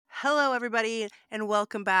Hello, everybody, and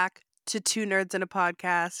welcome back to Two Nerds and a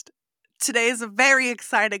Podcast. Today is a very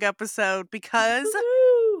exciting episode because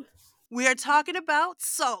Woo! we are talking about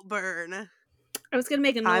Saltburn. I was gonna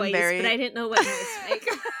make a I'm noise, very- but I didn't know what noise to make.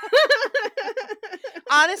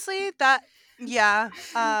 Honestly, Yeah.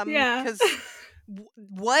 because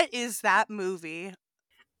what is that movie?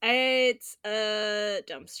 It's a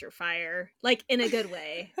dumpster fire, like in a good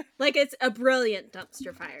way. Like it's a brilliant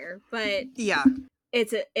dumpster fire, but Yeah.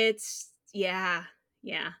 yeah.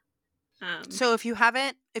 So if you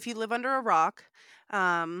live under a rock,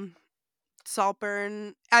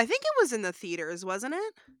 Saltburn, I think it was in the theaters, wasn't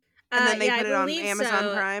it? And then they yeah, I put it on believe Amazon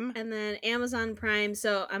so. Prime. And then Amazon Prime.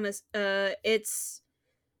 So it's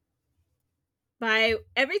by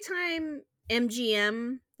every time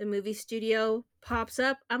MGM, the movie studio, pops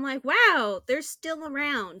up, I'm like, wow, they're still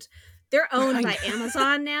around. They're owned by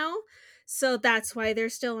Amazon now, so that's why they're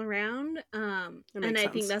still around. And I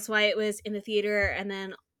think that's why it was in the theater and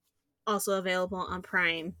then also available on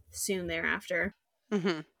Prime soon thereafter.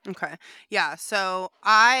 Mm-hmm. Okay. Yeah. So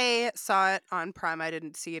I saw it on Prime. I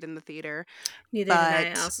didn't see it in the theater. Neither did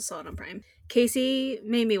I. I also saw it on Prime. Casey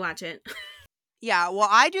made me watch it. Yeah. Well,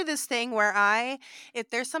 I do this thing where if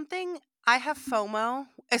there's something, I have FOMO,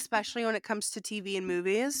 especially when it comes to TV and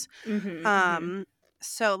movies.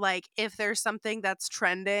 So like if there's something that's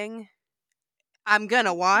trending, I'm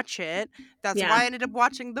gonna watch it. That's why I ended up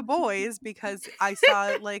watching The Boys, because I saw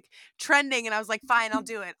it like trending and I was like, fine, I'll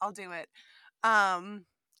do it. And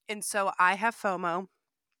so I have FOMO.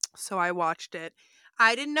 So I watched it.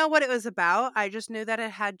 I didn't know what it was about. I just knew that it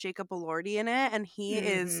had Jacob Elordi in it, and he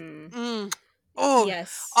is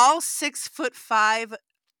Yes, all 6'5"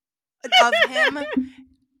 of him.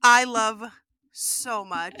 I love so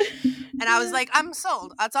much, and I was like, I'm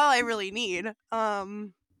sold. That's all I really need.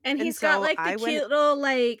 And he's got like the cute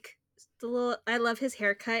little I love his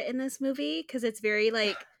haircut in this movie because it's very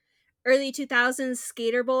like early 2000s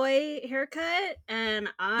skater boy haircut, and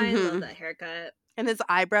I love that haircut. And his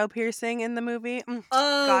eyebrow piercing in the movie. Oh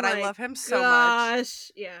God, I love him so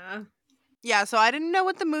much. Yeah, so I didn't know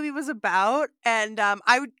what the movie was about, and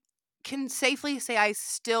I can safely say I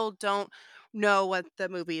still don't know what the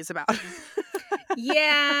movie is about.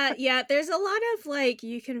 yeah, there's a lot of like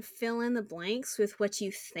you can fill in the blanks with what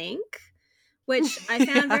you think, which I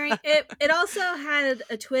found very it also had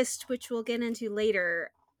a twist which we'll get into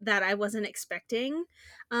later that I wasn't expecting,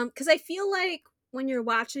 because I feel like when you're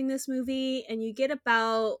watching this movie and you get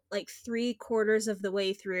about like 3/4 of the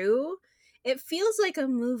way through, it feels like a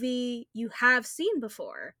movie you have seen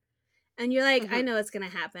before, and you're like, I know what's gonna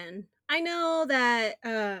happen. I know that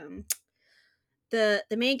the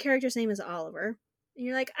main character's name is Oliver. And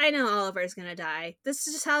you're like, I know Oliver's gonna die. This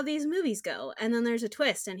is just how these movies go. And then there's a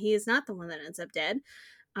twist, and he is not the one that ends up dead.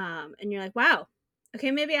 And you're like, wow, okay,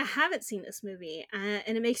 maybe I haven't seen this movie.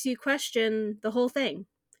 And it makes you question the whole thing.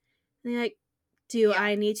 And you're like, do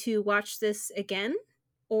I need to watch this again?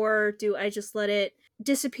 Or do I just let it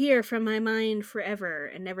disappear from my mind forever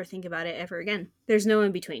and never think about it ever again? There's no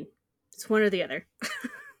in between. It's one or the other.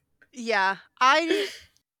 Yeah, I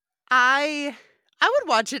would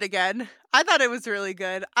watch it again. I thought it was really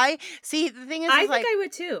good. The thing is, I think I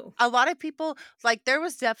would too. A lot of people, like, there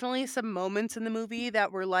was definitely some moments in the movie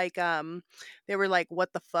that were like, they were like,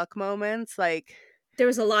 what the fuck moments. Like, there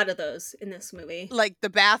was a lot of those in this movie. Like the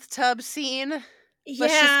bathtub scene. Yeah.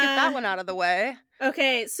 Let's just get that one out of the way.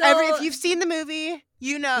 Okay, so if you've seen the movie,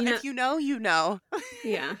 you know. If you know, you know.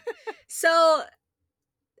 Yeah. So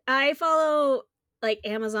I follow like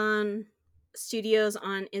Amazon Studios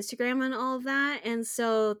on Instagram and all of that, and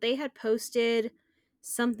so they had posted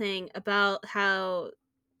something about how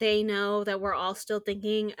they know that we're all still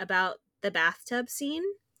thinking about the bathtub scene.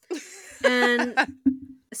 And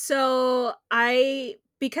so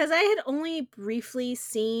because I had only briefly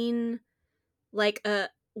seen like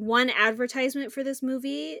one advertisement for this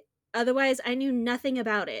movie, otherwise I knew nothing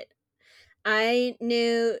about it. I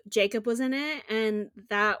knew Jacob was in it, and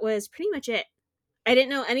that was pretty much it. I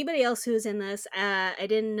didn't know anybody else who was in this. I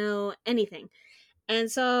didn't know anything.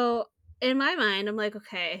 And so in my mind, I'm like,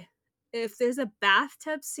 okay, if there's a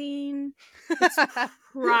bathtub scene, it's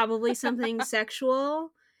probably something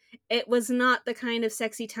sexual. It was not the kind of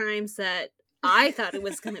sexy times that I thought it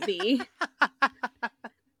was going to be.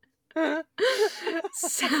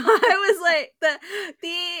 So I was like,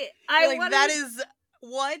 that is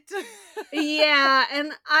what? Yeah,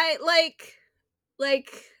 and I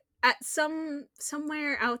like at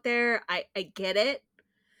somewhere out there, I get it,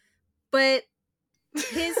 but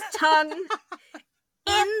his tongue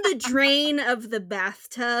in in the drain of the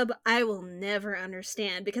bathtub, I will never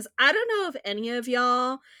understand, because I don't know if any of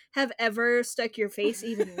y'all have ever stuck your face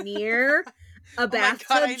even near a Oh my god,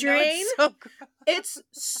 bathtub I know, drain. it's so gross. It's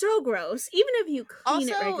so gross. Even if you clean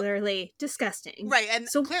it Also, regularly, disgusting. right, and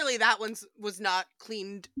So clearly that one was not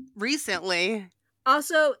cleaned recently.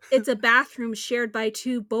 also, it's a bathroom shared by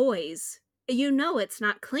two boys. You know it's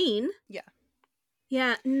not clean. Yeah.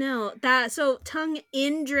 Yeah, no. So tongue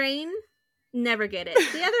in drain, never get it.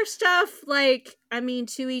 The other stuff, like, I mean,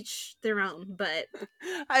 to each their own, but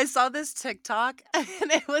I saw this TikTok and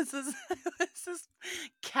it was this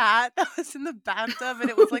cat that was in the bathtub and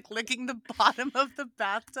it was like licking the bottom of the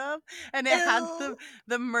bathtub and it had ew.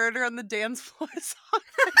 the murder on the dance floor song.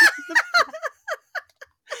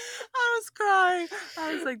 I was crying.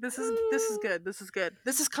 I was like, this is good. This is good.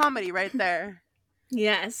 This is comedy right there.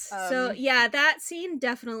 Yes. So Um yeah, that scene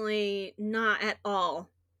definitely not at all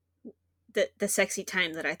the sexy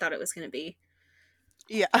time that I thought it was going to be.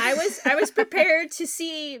 yeah. I was prepared to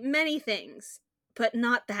see many things, but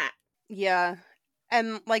not that. Yeah.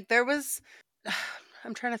 And like there was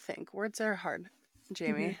I'm trying to think. Words are hard, Mhm.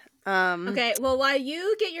 Jamie. Okay, well, while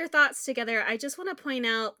you get your thoughts together, I just want to point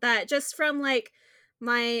out that just from like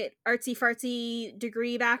my artsy fartsy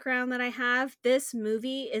degree background that I have, this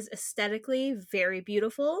movie is aesthetically very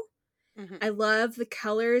beautiful. mhm. I love the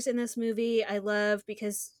colors in this movie. I love,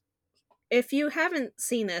 because if you haven't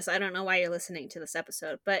seen this, I don't know why you're listening to this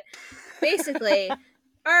episode, but basically,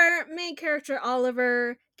 our main character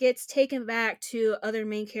Oliver gets taken back to other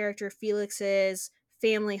main character Felix's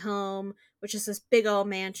family home, which is this big old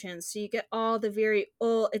mansion. So you get all the very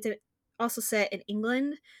old. It's also set in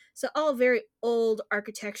England, so all very old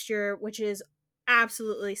architecture, which is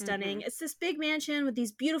absolutely stunning. Mhm. It's this big mansion with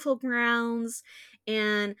these beautiful grounds,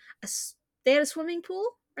 and they had a swimming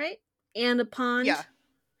pool, right, and a Yeah. pond,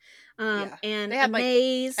 Yeah. and They a had like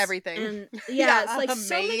maze, everything. and yeah, it's Yeah, like a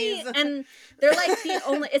so many, maze. and they're like the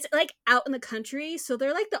only, it's like out in the country, so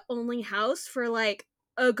they're like the only house for like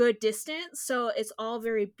a good distance, so it's all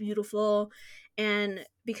very beautiful. And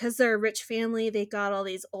because they're a rich family, they got all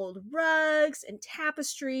these old rugs and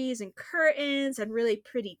tapestries and curtains and really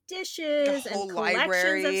pretty A dishes and whole collections of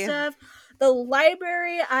library. stuff. The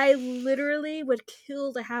library, I literally would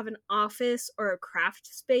kill to have an office or a craft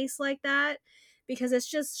space like that, because it's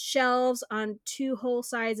just shelves on two whole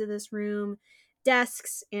sides of this room,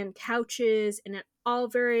 desks and couches, and it all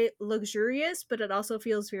very luxurious, but it also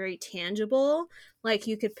feels very tangible. Like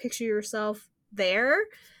you could picture yourself there,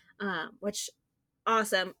 which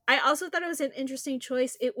awesome. I also thought it was an interesting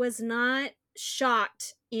choice. It was not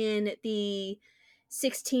shot in the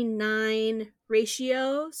 16:9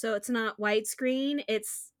 ratio, so it's not widescreen.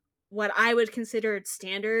 It's what I would consider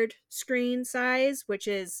standard screen size, which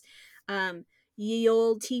is ye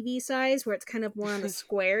old TV size, where it's kind of more on the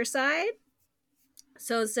square side.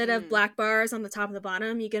 So instead of Mm. black bars on the top and the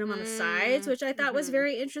bottom, you get them on the sides, Mm. which I thought was Mhm.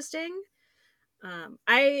 very interesting.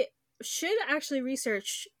 I should actually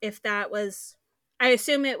research if that was. I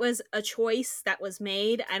assume it was a choice that was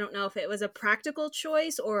made. I don't know if it was a practical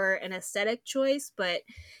choice or an aesthetic choice, but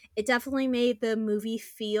it definitely made the movie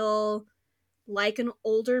feel like an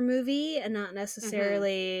older movie and not Mhm.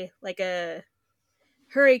 necessarily like a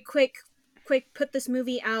hurry, quick, put this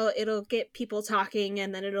movie out. It'll get people talking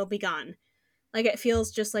and then it'll be gone. Like it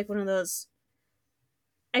feels just like one of those.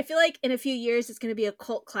 I feel like in a few years it's going to be a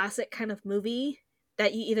cult classic kind of movie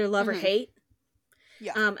that you either love or Mhm. hate,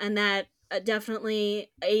 Yeah. and that definitely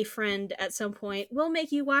a friend at some point will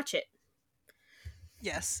make you watch it.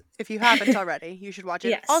 Yes. If you haven't already, you should watch it.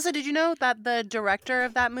 Yes. Also, did you know that the director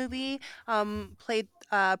of that movie played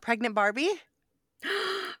pregnant Barbie?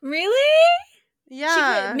 Really? She played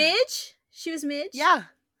Yeah. Midge? She was Midge? Yeah.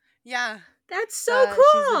 Yeah. That's so She's the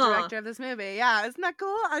cool. director of this movie. Yeah, isn't that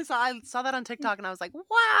cool? I saw that on TikTok and I was like,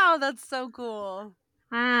 "Wow, that's so cool."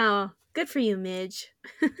 Wow. Good for you, Midge.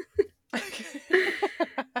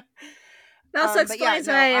 That also But yeah, explains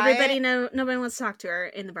no, why everybody nobody wants to talk to her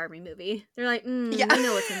in the Barbie movie. They're like, yeah. we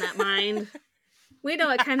know what's in that mind. We know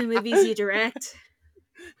what kind of movies you direct.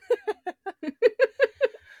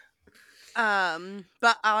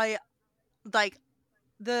 But I like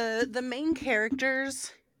the main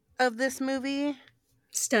characters of this movie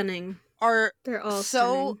Stunning. are They're all so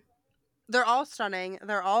stunning. they're all stunning.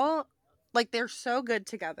 They're all like they're so good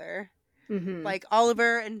together. Mm-hmm. Like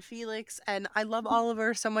Oliver and Felix, and I love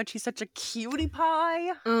Oliver so much. He's such a cutie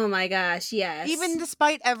pie. Oh my gosh, Even yes.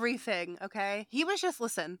 despite everything, okay? He was just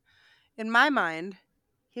listen, in my mind,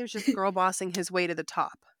 he was just girl bossing his way to the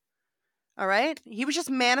top. All right? He was just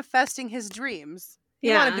manifesting his dreams. He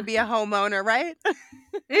wanted to Yeah. be a homeowner, right?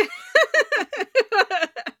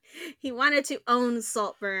 He wanted to own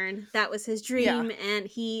Saltburn. That was his Yeah. dream, and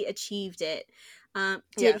he achieved it. Did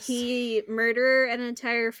Yes. he murder an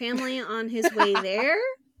entire family on his way there?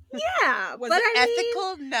 Yeah, Was but it I mean,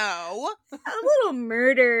 ethical? No. a little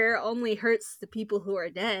murder only hurts the people who are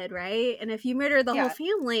dead, right? And if you murder the whole Yeah.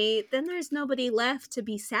 family, then there's nobody left to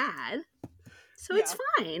be sad. So it's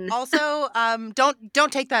Yeah. fine. Also,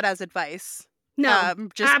 don't take that as advice. No,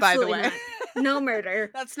 Just by the absolutely way. not. No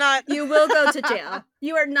murder. That's not You will go to jail.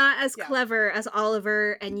 You are not as Yeah. clever as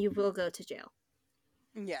Oliver, and you will go to jail.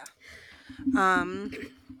 Yeah. Um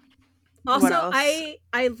what Also, else?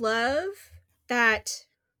 I love that,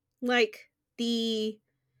 like, the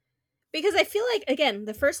because I feel like, again,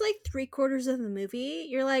 the first like 3/4 of the movie,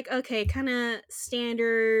 you're like, okay, kind of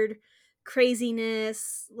standard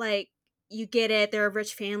craziness, like, you get it, they're a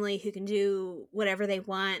rich family who can do whatever they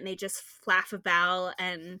want and they just laugh about,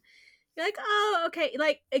 and you're like, oh, okay,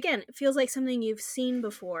 like, again, it feels like something you've seen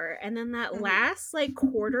before. And then that Mhm. last like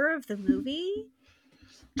quarter of the movie,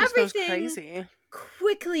 Just goes everything crazy.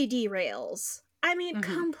 quickly derails. I mean, Mhm.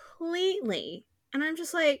 completely. And I'm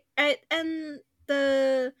just like, and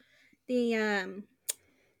the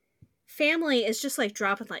family is just like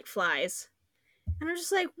dropping like flies. And I'm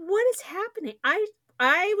just like, what is happening?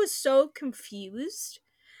 I was so confused.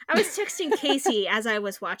 I was texting Casey as I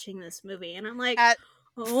was watching this movie, and I'm like, At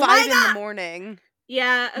oh 5 my in the god. morning,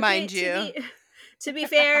 Yeah, okay, mind you. to be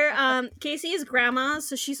fair, Casey is grandma,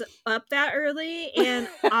 so she's up that early, and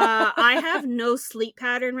I have no sleep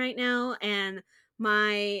pattern right now, and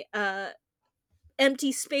my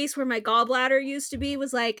empty space where my gallbladder used to be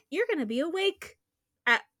was like, you're gonna be awake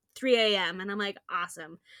at 3 a.m. And I'm like,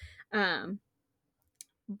 awesome. Um,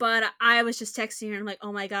 but I was just texting her and I'm like,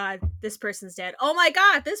 oh my god, this person's dead. Oh my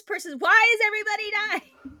god, this person, why is everybody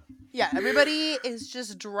dying? Yeah, everybody is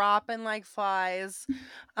just dropping like flies.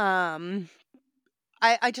 Um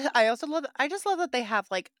I also love I just love that they have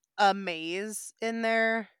like a maze in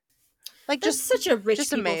there. Like That's such a rich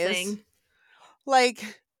just a people maze. thing.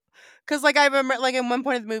 Like cuz like I remember like in one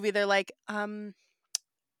point of the movie they're like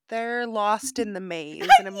they're lost in the maze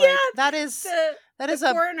and I'm like Yeah, the that the is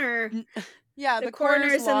a coroner, yeah, the the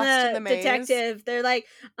coroner's coroners and lost in the the maze. detective, they're like,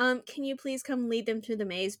 can you please come lead them through the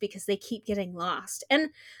maze because they keep getting lost. And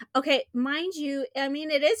okay, mind you, I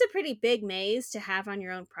mean, it is a pretty big maze to have on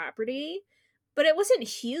your own property, but it wasn't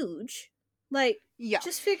huge. Like, Yeah.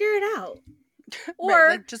 just figure it out. Right, Or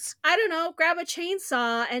like just I don't know, grab a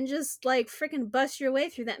chainsaw and just like freaking bust your way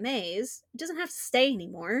through that maze. It doesn't have to stay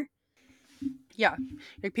anymore. yeah.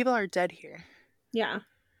 Like people are dead here. Yeah.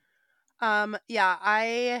 Yeah,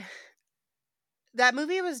 I that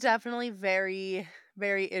movie was definitely very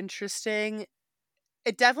very interesting.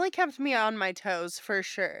 It definitely kept me on my toes for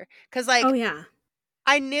sure. Cuz Oh like yeah.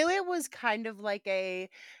 I knew it was kind of like a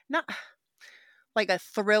not like a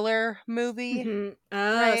thriller movie,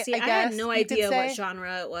 Oh, right? see, I I had guess no you could idea what say.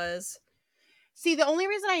 genre it was. See, the only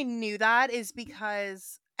reason I knew that is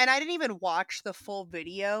because and I didn't even watch the full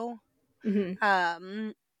video. Mm-hmm.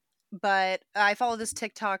 Um but I follow this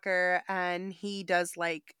TikToker and he does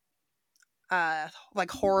like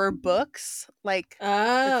horror books like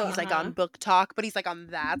Oh, he's like uh-huh. on book talk but he's like on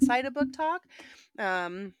that side of book talk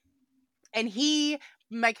um and he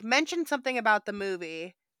like mentioned something about the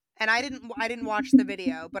movie and I didn't watch the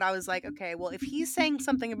video but I was like okay well if he's saying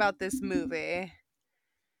something about this movie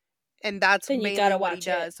and that's Then you mainly gotta what he watch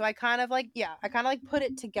it. does so I kind of like yeah I kind of like put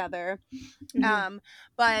it together Mm-hmm. um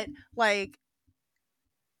but like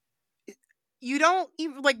you don't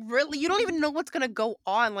even like really you don't even know what's gonna go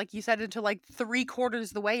on like you said until like 3/4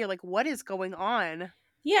 of the way you're like what is going on.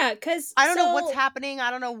 Yeah, because I don't know what's so happening.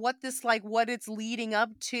 I don't know what this like what it's leading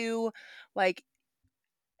up to. Like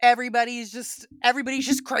everybody's just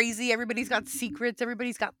crazy. Everybody's got secrets.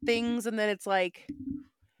 Everybody's got things and then it's like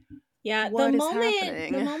yeah, what is the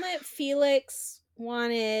happening? moment Felix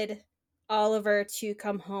wanted Oliver to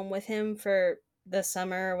come home with him for the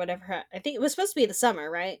summer or whatever, I think it was supposed to be the summer,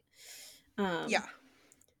 right? Um, Yeah.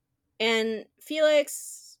 and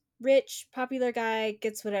Felix, rich, popular guy,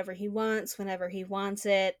 gets whatever he wants whenever he wants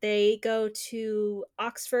it. They go to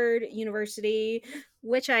Oxford University,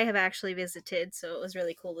 which I have actually visited, so it was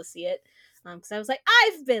really cool to see it. Because I was like,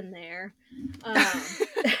 I've been there. Um,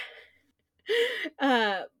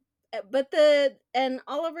 uh, but the and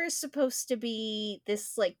Oliver's supposed to be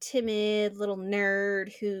this like timid little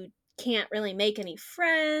nerd who can't really make any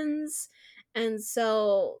friends, and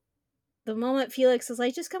so the moment Felix is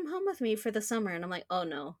like, just come home with me for the summer, and I'm like, oh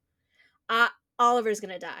no, uh, Oliver's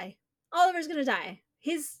gonna die. Oliver's gonna die.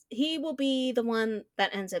 He will be the one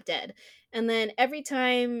that ends up dead. And then every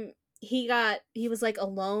time he was like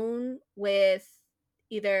alone with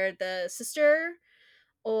either the sister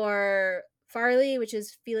or Farley, which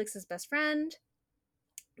is Felix's best friend.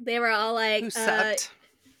 They were all Who like, sucked.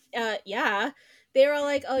 yeah. They were all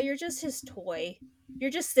like, oh, you're just his toy.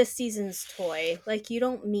 You're just this season's toy. Like, you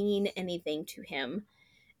don't mean anything to him.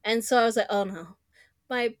 And so I was like, oh no.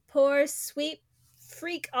 My poor, sweet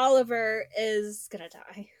freak Oliver is gonna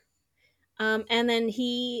die. And then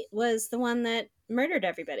he was the one that murdered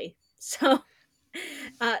everybody. So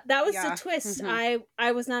that was the Yeah. twist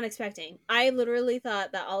I was not expecting. I literally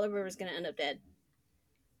thought that Oliver was gonna end up dead.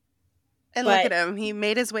 And look at But him. He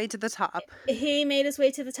made his way to the top. he made his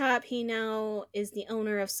way to the top. He now is the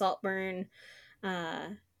owner of Saltburn.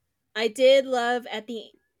 Uh, I did love at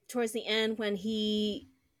the towards the end when he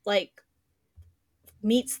like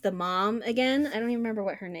meets the mom again. I don't even remember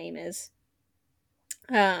what her name is.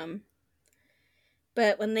 Um,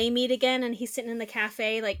 but when they meet again and he's sitting in the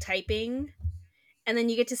cafe like typing, and then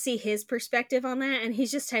you get to see his perspective on that, and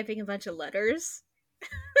he's just typing a bunch of letters.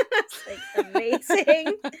 That's like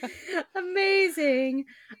amazing. Amazing.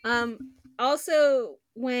 Also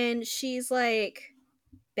when she's like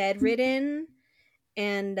bedridden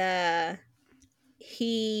and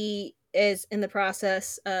he is in the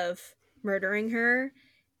process of murdering her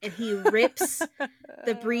and he rips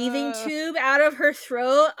the breathing tube out of her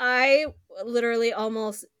throat, I literally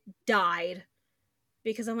almost died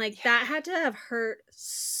because I'm like, Yeah. that had to have hurt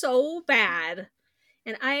so bad.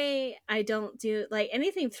 And I don't do like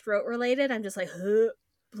anything throat related. I'm just like, huh,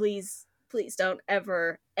 please don't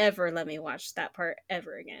ever let me watch that part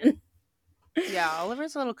ever again. Yeah,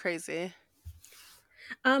 Oliver's a little crazy.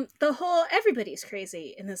 The whole everybody's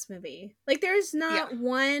crazy in this movie. Like there's Yeah. not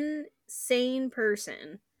one sane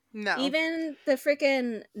person. No. Even the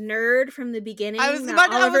freaking nerd from the beginning that I was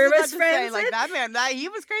Oliver about was to say, friends like, with. that man, that he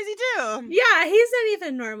was crazy too. Yeah, he's not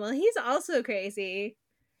even normal. He's also crazy.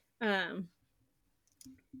 Um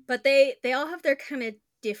but they all have their kind of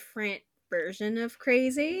different version of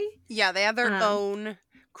crazy. Yeah, they have their Um own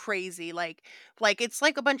crazy, like it's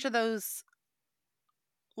like a bunch of those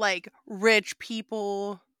like rich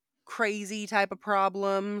people crazy type of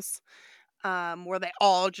problems. Where they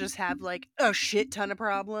all just have like a shit ton of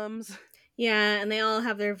problems. yeah, and they all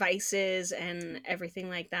have their vices and everything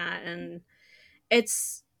like that. And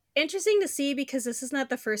it's interesting to see because this is not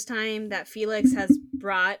the first time that Felix has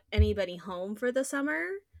brought anybody home for the summer.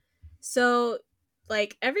 So,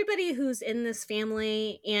 like, everybody who's in this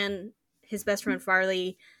family and his best friend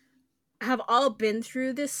Farley have all been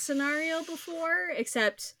through this scenario before,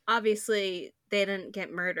 except obviously they didn't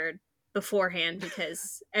get murdered beforehand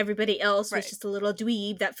because everybody else was Right. just a little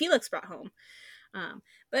dweeb that Felix brought home.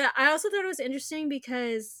 But I also thought it was interesting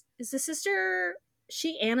because is the sister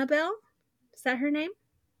she Annabelle? Is that her name?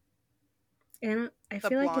 Anna, I The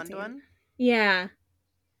feel like it's blonde Anna. one. Yeah,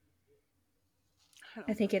 I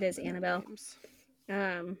I don't think it is remember their Annabelle. names.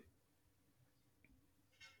 Um,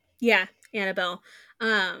 yeah, Annabelle.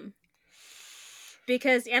 Um,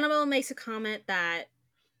 because Annabelle makes a comment that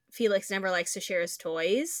Felix never likes to share his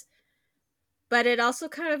toys, but it also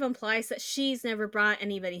kind of implies that she's never brought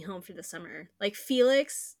anybody home for the summer. Like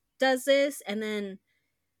Felix does this, and then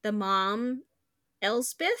the mom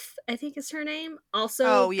Elspeth, I think is her name,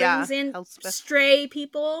 also Oh yeah, brings in Elspeth. stray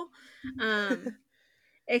people. Um,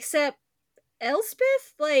 except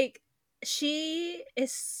Elspeth, like, she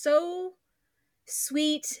is so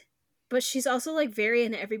sweet, but she's also like very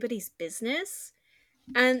in everybody's business.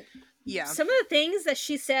 And Yeah. some of the things that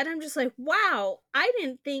she said, I'm just like, wow, I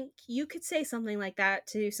didn't think you could say something like that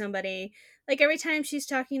to somebody. Like every time she's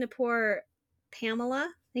talking to poor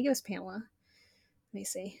Pamela, I think it was Pamela. Let me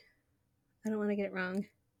see. I don't want to get it wrong.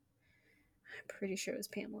 I'm pretty sure it was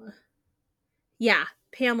Pamela. Yeah,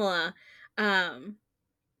 Pamela. Um,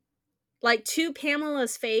 like to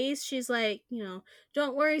Pamela's face, she's like,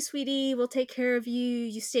 don't worry, sweetie, we'll take care of you.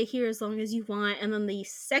 You stay here as long as you want. And then the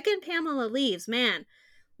second Pamela leaves, man,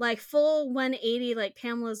 like full 180, like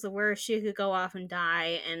Pamela's the worst. She could go off and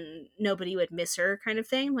die and nobody would miss her kind of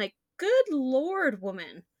thing. Like, good lord,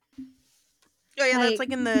 woman. Oh yeah, that's Like,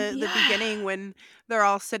 like in the yeah. beginning when they're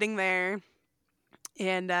all sitting there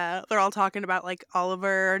and they're all talking about like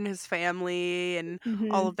Oliver and his family and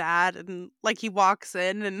all Hmm. of that, and like he walks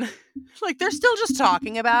in and like they're still just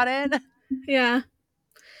talking about it. Yeah.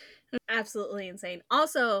 Absolutely insane.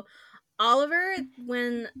 Also, Oliver,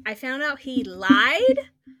 when I found out he lied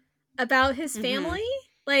about his Hmm. family,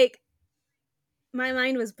 like my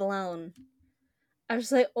mind was blown. I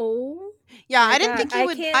was like, "Oh Yeah, my I didn't god, think he I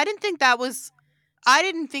would. can't." I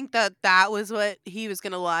didn't think that that was what he was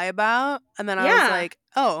gonna lie about, and then I was Yeah, like,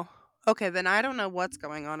 oh, okay, then I don't know what's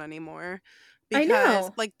going on anymore, I because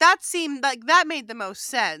know. like that seemed like that made the most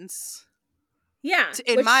sense. Yeah,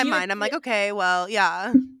 In which my you mind, I'm like, okay, well,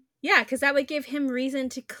 yeah. yeah, because that would give him reason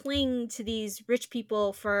to cling to these rich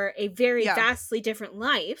people for a very Yeah. vastly different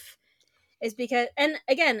life. Is because, and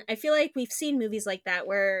again, I feel like we've seen movies like that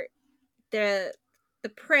where the the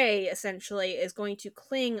prey essentially is going to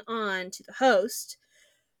cling on to the host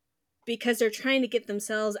because they're trying to get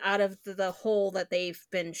themselves out of the hole that they've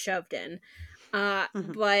been shoved in.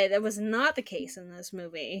 Mhm. But that was not the case in this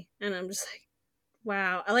movie, and I'm just like,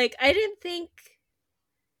 wow. Like, I didn't think,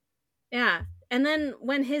 yeah. And then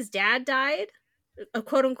when his dad died,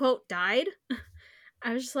 quote unquote died,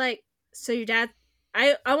 I was just like, so your dad?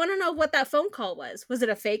 I want to know what that phone call was. Was it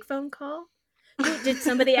a fake phone call? Who did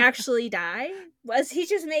somebody actually die? Was he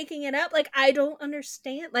just making it up? Like, I don't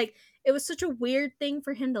understand. Like, it was such a weird thing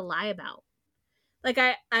for him to lie about. Like,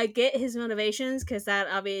 I get his motivations because that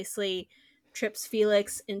obviously trips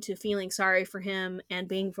Felix into feeling sorry for him and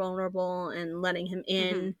being vulnerable and letting him Mhm.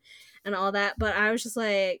 in and all that. But I was just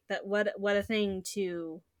like, that what a thing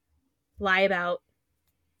to lie about.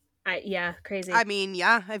 Yeah, I crazy. mean,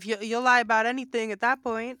 yeah, if you'll lie about anything at that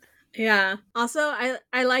point. Yeah. Also,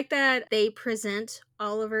 I like that they present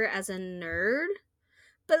Oliver as a nerd,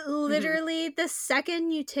 but Mhm. literally the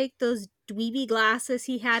second you take those dweeby glasses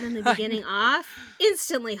he had in the I know. beginning off,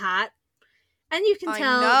 instantly hot. And you can I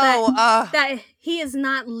tell that know. he is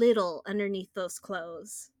not little underneath those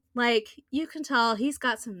clothes. Like, you can tell he's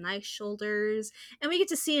got some nice shoulders, and we get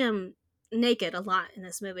to see him naked a lot in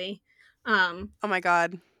this movie. Oh my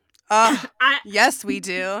god. I Yes, we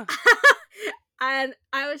do. and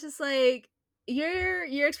I was just like, you're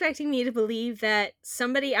expecting me to believe that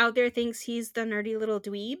somebody out there thinks he's the nerdy little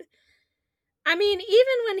dweeb? I mean,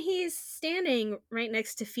 even when he's standing right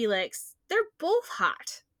next to Felix, they're both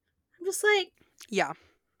hot. I'm just like, Yeah.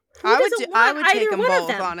 who I doesn't want would take either them one of both,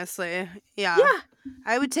 them? honestly. Yeah. Yeah,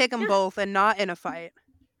 I would take them yeah. both and not in a fight.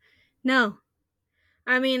 No.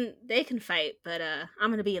 I mean, they can fight, but I'm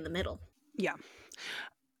gonna be in the middle. Yeah.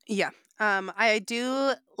 Yeah. I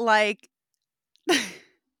do like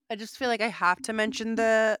I just feel like I have to mention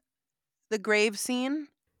the grave scene.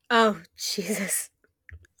 Oh, Jesus.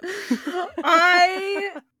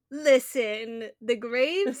 I listen, the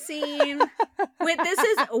grave scene. Wait, this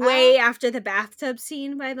is way after the bathtub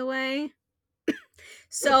scene, by the way.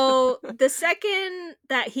 So the second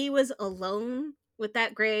that he was alone with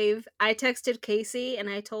that grave, I texted Casey and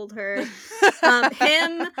I told her,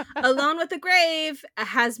 him alone with the grave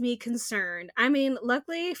has me concerned. I mean,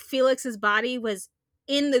 luckily Felix's body was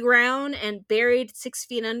in the ground and buried 6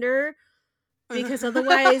 feet under, because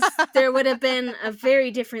otherwise there would have been a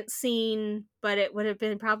very different scene, but it would have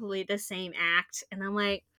been probably the same act. And I'm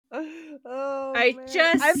like, Oh I man.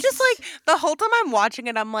 I'm just just like the whole time I'm watching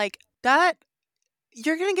it, I'm like, that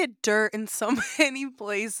you're gonna get dirt in so many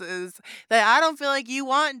places that I don't feel like you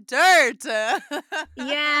want dirt.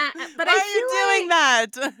 yeah, but Why are you doing that?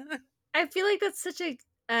 I feel like that's such a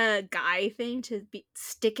guy thing to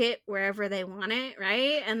stick it wherever they want it,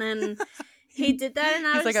 right? And then he did that, and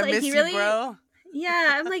I He's was like, just I like, miss he you, really, bro.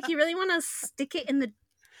 yeah. I'm like, you really want to stick it in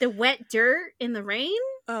the wet dirt in the rain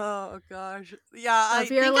Oh gosh. Yeah, of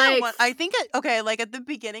your like, I think okay, like at the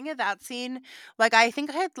beginning of that scene, like I think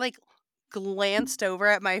I had like glanced over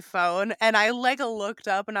at my phone and I like looked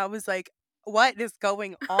up and I was like, what is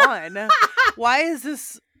going on? Why is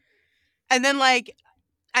this? And then like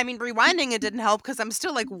I mean rewinding it didn't help cuz I'm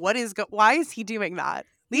still like why is he doing that?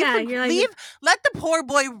 yeah. You're like, Leave let the poor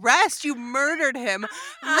boy rest. You murdered him. Let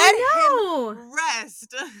I him know.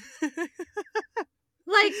 rest.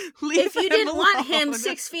 Like, Leave if you him didn't want him alone.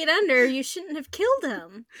 6 feet under, you shouldn't have killed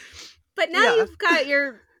him. But now Yeah. you've got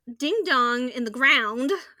your ding dong in the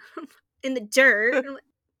ground, in the dirt.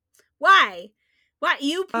 Why? Why?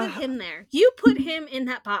 You put Uh, him there. You put him in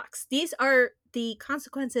that box. These are the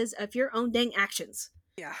consequences of your own dang actions.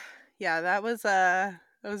 Yeah. Yeah, that was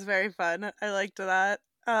very fun. I liked that.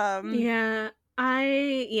 Yeah.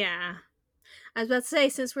 Yeah. I was about to say,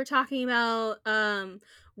 since we're talking about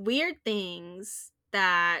weird things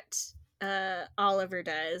that Oliver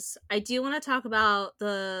does, I do want to talk about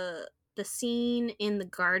the scene in the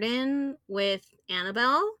garden with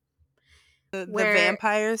Annabelle, the where,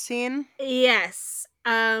 vampire scene. yes.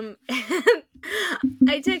 I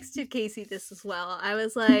texted Casey this as well. I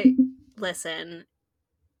was like, listen,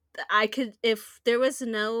 I could, if there was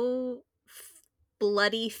no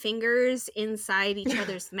bloody fingers inside each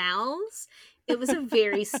other's mouths, it was a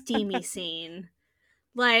very steamy scene.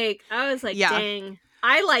 Like, I was like, Yeah. dang,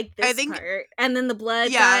 I like I this think part. And then the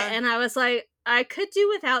blood got, yeah. and I was like, I could do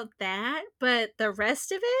without that, but the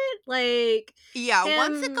rest of it, like, Yeah,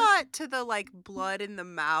 once it him, got to the like blood in the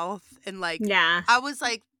mouth and like yeah. I was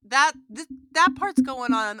like that part's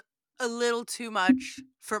going on a little too much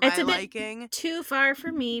for It's my a bit liking. too far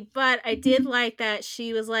for me, but I did like that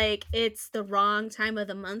she was like, it's the wrong time of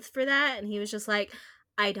the month for that. And he was just like,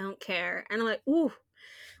 I don't care. And I'm like, ooh,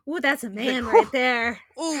 that's a He's like, man right there.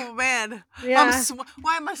 oh man, Yeah.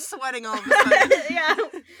 why am I sweating all of a sudden? Yeah.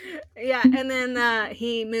 Yeah. And then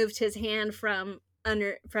he moved his hand from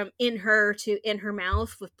in her to in her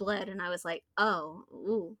mouth with blood. And I was like, oh,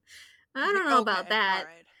 ooh, I He's don't like, know about okay, all that.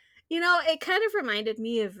 right. It kind of reminded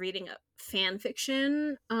me of reading a fan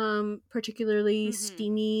fiction, particularly Mm-hmm.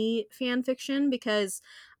 steamy fan fiction, because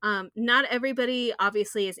not everybody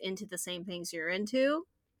obviously is into the same things you're into.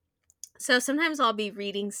 So sometimes I'll be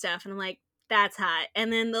reading stuff and I'm like, that's hot.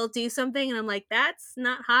 And then they'll do something and I'm like, that's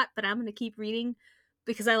not hot, but I'm going to keep reading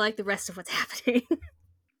because I like the rest of what's happening.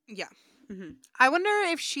 Yeah. Mm-hmm. I wonder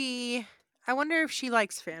if she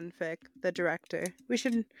likes fanfic. The director. We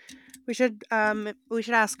should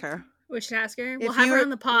ask her. We should ask her. We'll If have her you on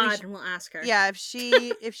the we pod sh- and we'll ask her. Yeah, if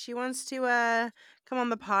she wants to come on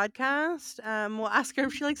the podcast, we'll ask her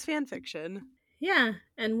if she likes fan fiction. Yeah,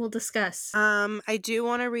 and we'll discuss. I do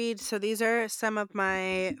want to read. So these are some of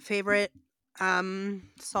my favorite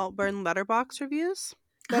Saltburn letterbox reviews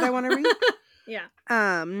that I want to read.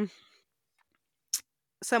 Yeah.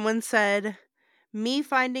 Someone said, "Me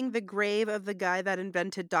finding the grave of the guy that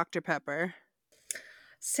invented Dr. Pepper."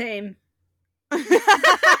 Same.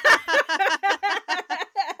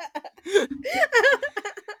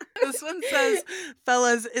 This one says,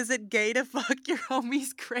 "Fellas, is it gay to fuck your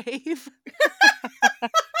homie's grave?"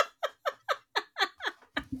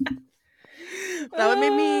 That would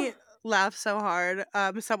make me laugh so hard.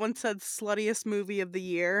 Someone said, "Sluttiest movie of the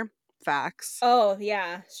year." Facts. Oh,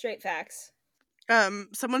 yeah. Straight facts.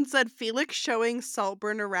 Someone said Felix showing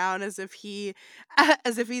Saltburn around as if he's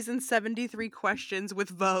in 73 Questions with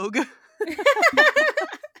Vogue.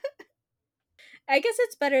 I guess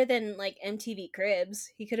it's better than like MTV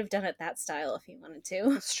Cribs. He could have done it that style if he wanted to.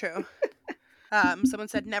 That's true. Someone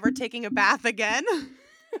said never taking a bath again.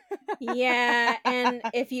 Yeah, and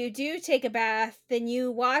if you do take a bath, then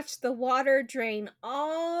you watch the water drain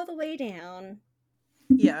all the way down,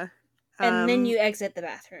 Yeah. and then you exit the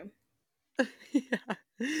bathroom. Yeah.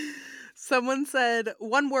 Someone said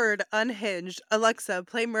one word, unhinged. Alexa,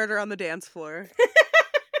 play Murder on the Dance Floor.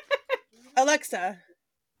 Alexa,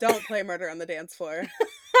 don't play Murder on the Dance Floor.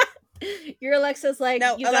 Your Alexa's like,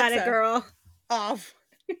 No, you got it, Alexa, girl. off.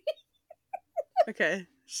 Okay.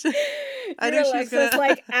 I Your knew she was Alexa's gonna.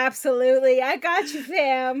 like, absolutely, I got you,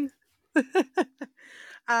 fam.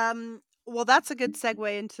 Well, that's a good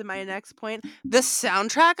segue into my next point. The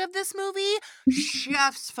soundtrack of this movie,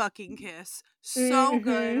 chef's fucking kiss. So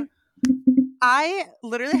good. I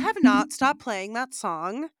literally have not stopped playing that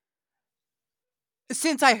song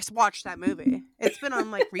since I watched that movie. It's been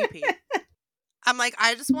on like repeat. I'm like,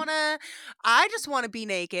 I just wanna be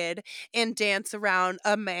naked and dance around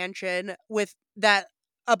a mansion with that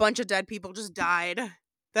a bunch of dead people just died.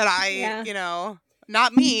 That Yeah,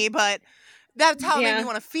 not me, but that's how it made me yeah,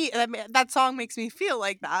 want to feel. That song makes me feel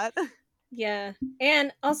like that. yeah.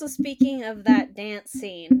 And also, speaking of that dance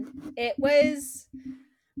scene, it was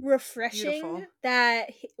refreshing Beautiful.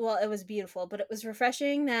 well, it was beautiful, but it was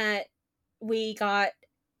refreshing that we got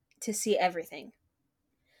to see everything.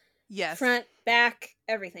 Yes. Front, back,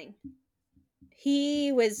 everything.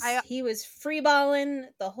 He was I he was freeballing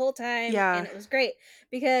the whole time and Yeah. it was great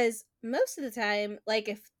because most of the time, like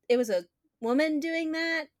if it was a woman doing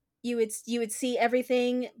that, you would see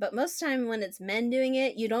everything, but most of the time when it's men doing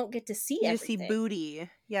it, you don't get to see You just see everything. booty.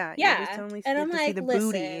 Yeah, you just Yeah. only And I'm get to see like, the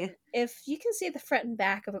booty. listen, if you can see the front and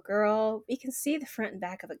back of a girl, we can see the front and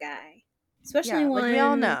back of a guy. Especially Yeah, like we all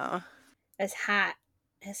one know. as hot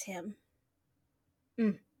as him.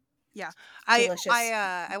 Mm, Yeah. delicious.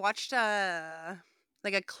 I watched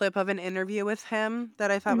like a clip of an interview with him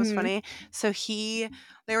that I thought was Mm-hmm. funny. So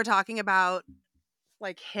they were talking about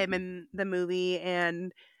like him in the movie,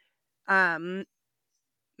 and um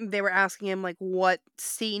they were asking him like what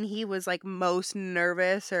scene he was like most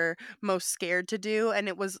nervous or most scared to do, and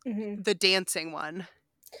it was Mm-hmm. the dancing one.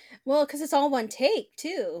 Well, because it's all one take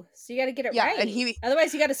too, so you got to get it Yeah, and right. he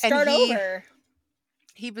Otherwise, you got to and start he over.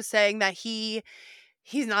 he was saying that he's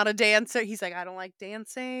not a dancer. He's like, I don't like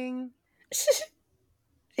dancing.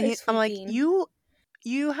 Poor I'm sweet like, bean.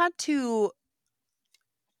 you had to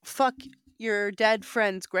fuck your dead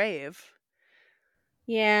friend's grave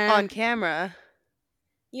Yeah. on camera.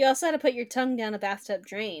 You also had to put your tongue down a bathtub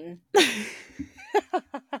drain.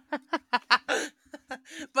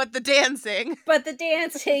 But the dancing. But the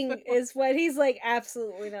dancing is what he's like,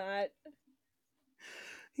 absolutely not.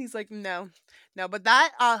 He's like, no, no, but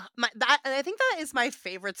I think that is my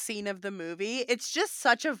favorite scene of the movie. It's just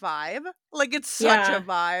such a vibe. Like, it's such a Yeah.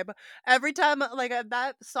 vibe. Every time, like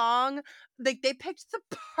that song, like they picked the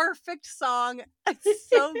perfect song. It's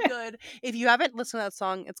so good. If you haven't listened to that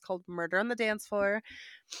song, it's called "Murder on the Dance Floor."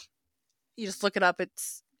 You just look it up.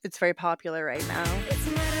 It's very popular right now. It's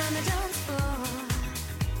murder on the dance floor,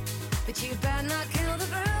 but you better not kill the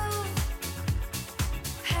groove.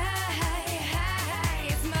 Hey, hey, hey,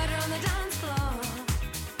 it's murder on the dance floor,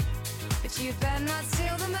 but you better not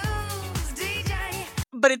steal the moves, DJ.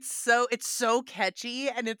 But it's so catchy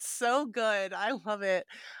and it's so good. I love it.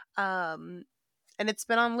 Um, and it's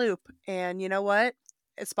been on loop. And you know what?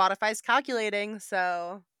 Spotify's calculating,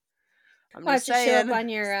 so I'm just Watch it show up saying. on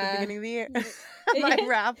your It's the beginning of the year. My yeah,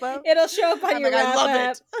 wrap up. it'll show up on I'm your like, I wrap love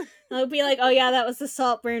up. it. It'll be like, oh yeah, that was the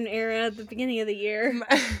Saltburn era at the beginning of the year.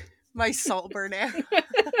 My Saltburn era.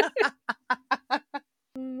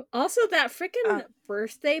 Also, that freaking Uh,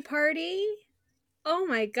 birthday party. Oh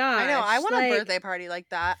my I know. I gosh. want a birthday party like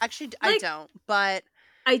that. Actually, I Like don't. But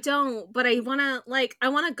I don't, but I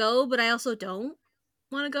wanna go, but I also don't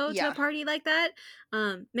want to go to a yeah, party like that.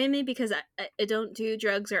 Mainly because I don't do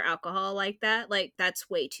drugs or alcohol like that. Like that's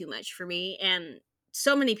way too much for me and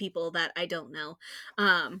so many people that I don't know.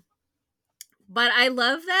 Um, but I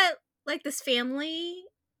love that like this family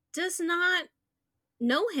does not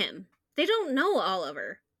know him. They don't know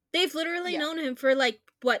Oliver. They've literally yeah. known him for like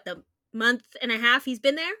what the month and a half he's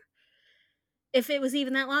been there. If it was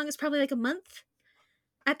even that long, it's probably like a month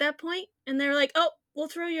at that point, and they're like, "Oh, we'll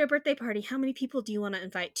throw you a birthday party. How many people do you want to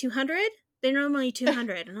invite? 200? They're normally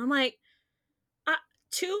 200." And I'm like,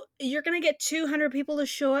 two you're going to get 200 people to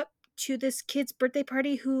show up to this kid's birthday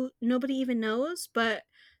party who nobody even knows, but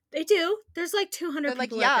they do. There's like 200 They're like,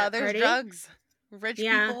 people at yeah, that there's party. drugs, rich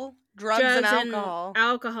Yeah, people, drugs, and drugs and alcohol.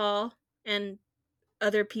 alcohol and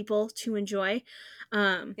other people to enjoy.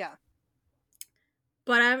 Um, Yeah.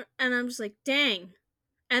 but I'm just like, "Dang."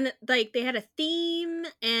 And like they had a theme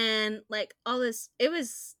and like all this, it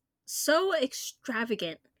was so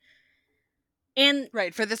extravagant, and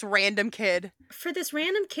Right. For this random kid. for this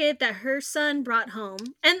random kid that her son brought home.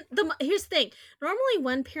 And here's the thing, normally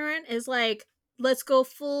one parent is like, let's go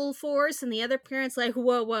full force, and the other parent's like,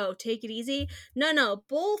 whoa, whoa, take it easy. No,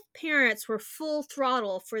 both parents were full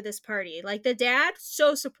throttle for this party. Like the dad,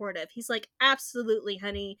 so supportive. He's like, absolutely,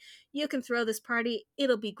 honey, you can throw this party,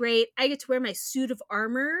 it'll be great, I get to wear my suit of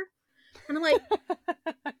armor. And I'm like,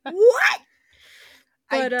 what?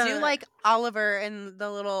 I But do like Oliver and the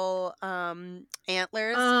little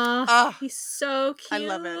antlers. uh Oh, he's so I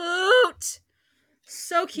love it. cute.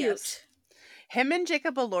 So Yes. cute. Him and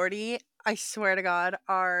Jacob Elordi, I swear to God,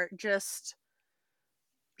 are just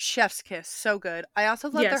chef's kiss. So good. I also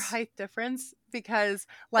love their Yes. height difference because,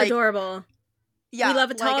 like, Adorable. We yeah, love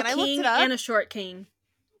a like, tall and I looked it king up. and a short king.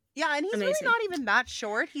 Yeah, and he's really Amazing. not even that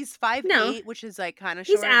short. He's five No, eight, which is like kind of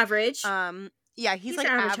he's short. average. Yeah, he's He's like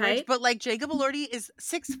average average, height. but like Jacob Elordi is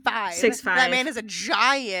 6'5". That 6'5". man is a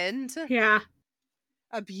giant, Yeah.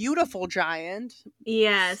 a beautiful giant.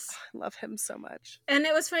 Yes. I love him so much. And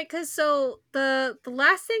it was funny because so the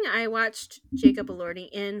last thing I watched Jacob Elordi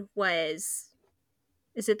in was,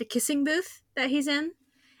 is it the Kissing Booth that he's in?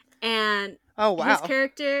 And Oh his wow.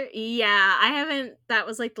 character, yeah, I haven't, that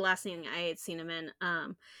was like the last thing I had seen him in.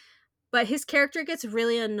 But his character gets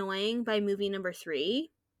really annoying by movie number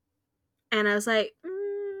 3. And I was like,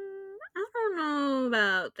 I don't know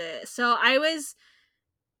about this. So I was,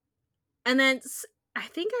 and then I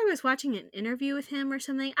think I was watching an interview with him or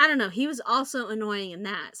something. I don't know. He was also annoying in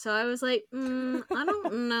that. So I was like, I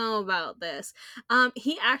don't know about this.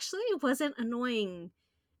 He actually wasn't annoying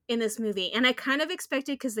in this movie. And I kind of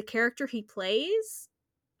expected, because the character he plays,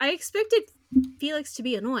 I expected Felix to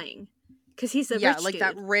be annoying because he's a Yeah, rich like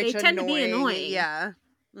that dude. They rich, tend to be annoying. annoying. Yeah.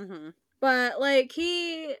 Mm-hmm. But like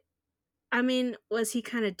I mean, was he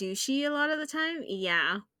kind of douchey a lot of the time?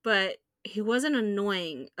 Yeah, but he wasn't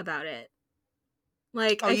annoying about it.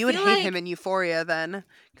 Like Oh, I you would feel hate him like, in Euphoria then,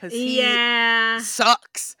 because he yeah,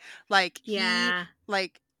 sucks. Like he yeah.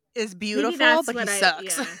 like is Maybe beautiful, that's but he what I,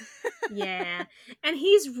 sucks. yeah. Yeah. And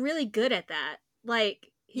he's really good at that. Like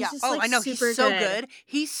he's Yeah. just Oh, like I know. He's super so good. good.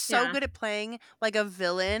 He's so Yeah. good at playing like a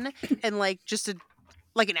villain and like just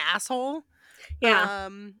like an asshole. Yeah.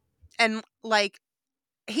 And like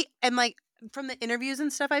like from the interviews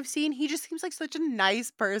and stuff I've seen, he just seems like such a nice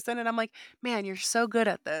person, and I'm like, man, you're so good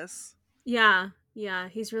at this. Yeah. Yeah,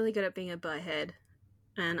 he's really good at being a butthead,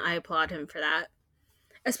 and I applaud him for that.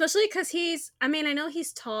 Especially because he's, I mean, I know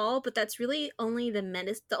he's tall, but that's really only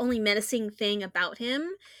the only menacing thing about him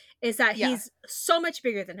is that Yeah. he's so much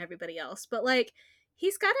bigger than everybody else. But like,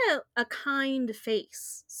 he's got a kind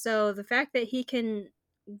face. So the fact that he can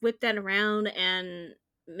whip that around and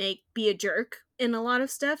be a jerk in a lot of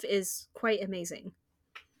stuff is quite amazing.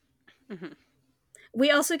 Mhm. We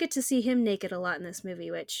also get to see him naked a lot in this movie,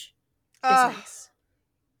 which is Oh, nice.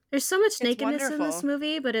 There's so much it's nakedness in this wonderful.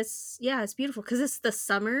 movie, but it's beautiful because it's the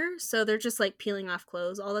summer, so they're just like peeling off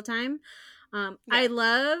clothes all the time. I Yeah.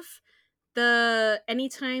 love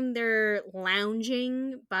anytime they're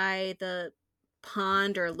lounging by the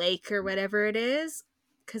pond or lake or whatever it is,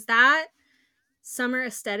 because that summer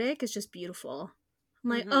aesthetic is just beautiful. I'm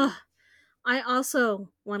like, Mhm. oh, I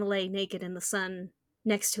also want to lay naked in the sun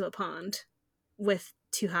next to a pond with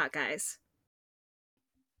two hot guys.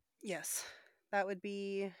 Yes. That would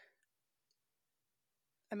be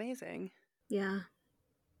amazing. Yeah.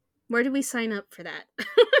 Where do we sign up for that?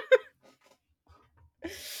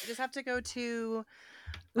 You just have to go to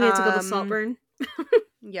We had to go to Saltburn.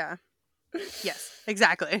 yeah. Yes,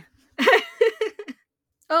 exactly.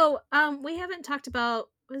 Oh, we haven't talked about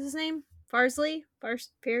what's his name? Farsley? Farsley?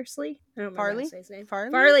 I don't remember how to Farley? say his name.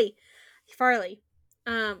 Farley? Farley.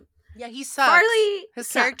 Yeah, he sucks. Farley His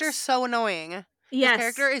character's sucks. so annoying. His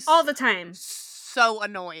character Yes, all is the time. so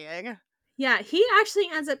annoying. Yeah, he actually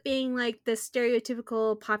ends up being like the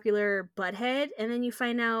stereotypical popular butthead, and then you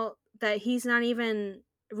find out that he's not even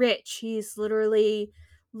rich. He's literally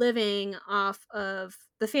living off of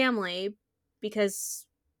the family because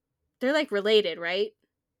they're like related, right?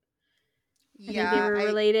 I think they Yeah, were I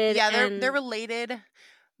related, yeah, they're and related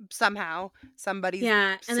somehow. Somebody's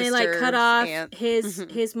yeah, and they like cut sister's off aunt.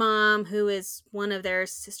 Mhm. his mom, who is one of their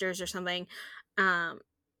sisters or something. Um,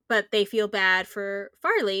 but they feel bad for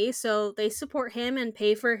Farley, so they support him and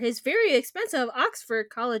pay for his very expensive Oxford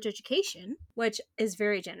college education, which is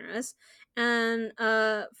very generous. And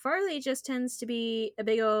Farley just tends to be a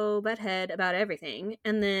big old butthead about everything.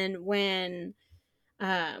 And then when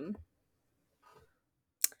um,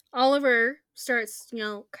 Oliver starts,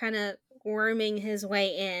 kind of worming his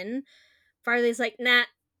way in, Farley's like, nah,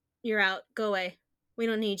 you're out. Go away. We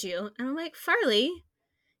don't need you. And I'm like, Farley,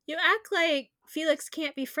 you act like Felix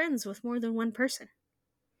can't be friends with more than one person.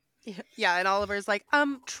 Yeah, and Oliver's like,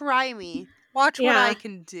 try me. Watch what I Yeah.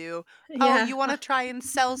 can do. Oh, Yeah. you want to try and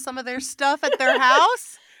sell some of their stuff at their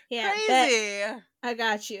house? Yeah, bet. Crazy. I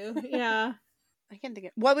got you. Yeah. I can't think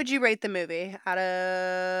of what would you rate the movie out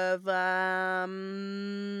of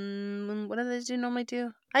what do they normally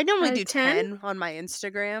do? I normally Out do of 10? 10 on my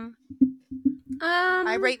Instagram.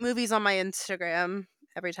 I Um, rate movies on my Instagram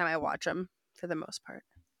every time I watch them for the most part.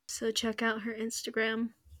 so check out her Instagram.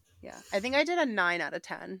 Yeah. I think I did a 9 out of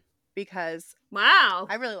 10 because Wow.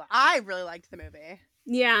 I really liked the movie.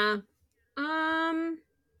 Yeah.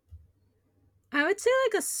 I would say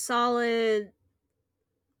like a solid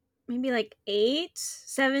maybe like 8,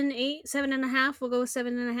 7, 8, 7.5. We'll go with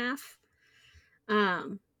 7.5.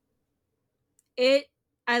 Um, it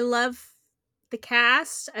I love the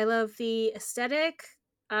cast. I love the aesthetic.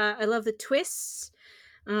 I love the twists.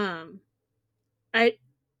 Um, I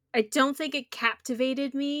I don't think it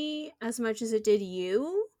captivated me as much as it did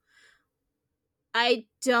you. I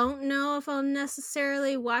don't know if I'll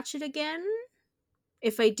necessarily watch it again.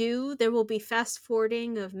 If I do, there will be fast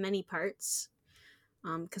forwarding of many parts.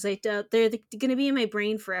 Because I doubt they're going to be in my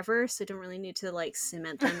brain forever, so I don't really need to like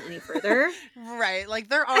cement them any further. Right. Like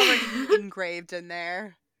they're already engraved in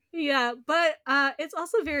there. Yeah, but it's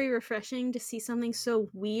also very refreshing to see something so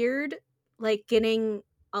weird like getting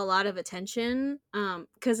a lot of attention.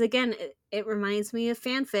 Because again, it reminds me of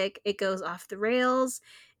fanfic. It goes off the rails.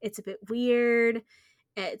 It's a bit weird.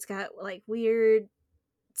 It's got like weird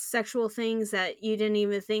sexual things that you didn't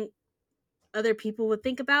even think other people would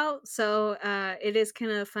think about. So it is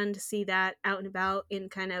kind of fun to see that out and about in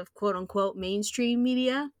kind of quote unquote mainstream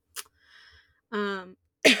media. Um,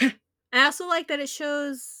 I also like that it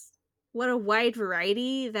shows what a wide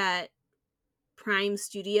variety that Prime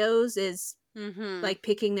Studios is Mhm. like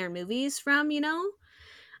picking their movies from, Yeah.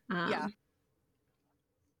 um,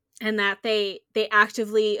 and that they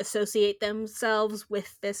actively associate themselves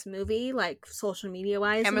with this movie, like social media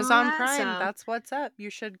wise and all Amazon that. Prime, So that's what's up. You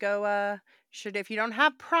should go if you don't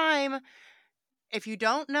have Prime, if you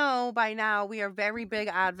don't know by now, we are very big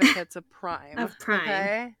advocates of Prime, of Prime,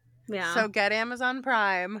 okay? yeah, So get Amazon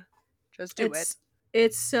Prime. Just do it.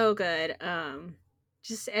 it's so good.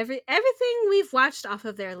 Just everything we've watched off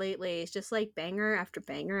of there lately is just like banger after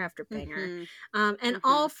banger after banger. Mhm. And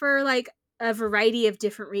all Mhm. for like a variety of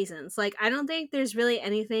different reasons. Like I don't think there's really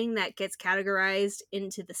anything that gets categorized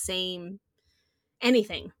into the same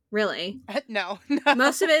anything, really. No.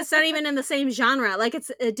 Most of No. it's not even in the same genre. Like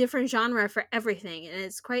it's a different genre for everything, and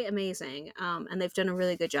it's quite amazing. And they've done a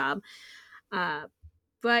really good job. Uh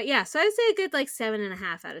But yeah, so I'd say a good like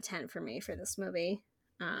 7.5 out of 10 for me for this movie.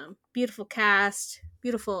 Beautiful cast,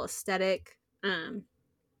 beautiful aesthetic. And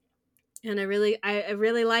I really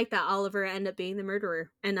like that Oliver ended up being the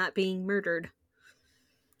murderer and not being murdered.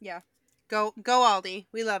 Yeah. Go Aldi.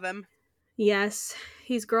 We love him. Yes,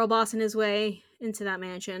 he's girl bossing his way into that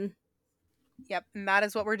mansion. Yep, and that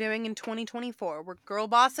is what we're doing in 2024. We're girl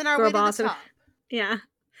bossing our Girl way to the bossing. top. Yeah.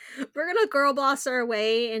 We're gonna girl boss our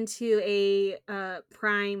way into a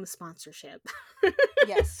Prime sponsorship.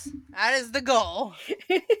 Yes, that is the goal.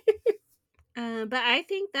 But I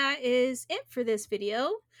think that is it for this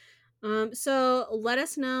video. So let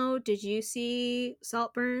us know. Did you see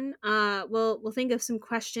Saltburn? We'll think of some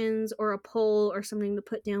questions or a poll or something to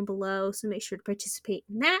put down below. So make sure to participate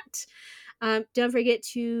in that. Don't forget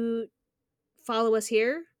to follow us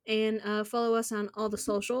here and follow us on all the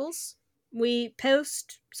socials. We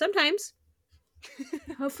post sometimes.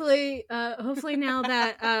 Hopefully now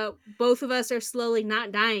that both of us are slowly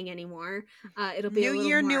not dying anymore, it'll be New a little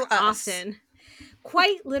year, new more us. often.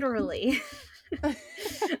 Quite literally.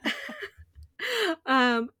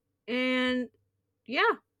 And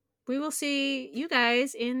yeah, we will see you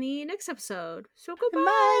guys in the next episode. So goodbye.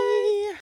 Bye.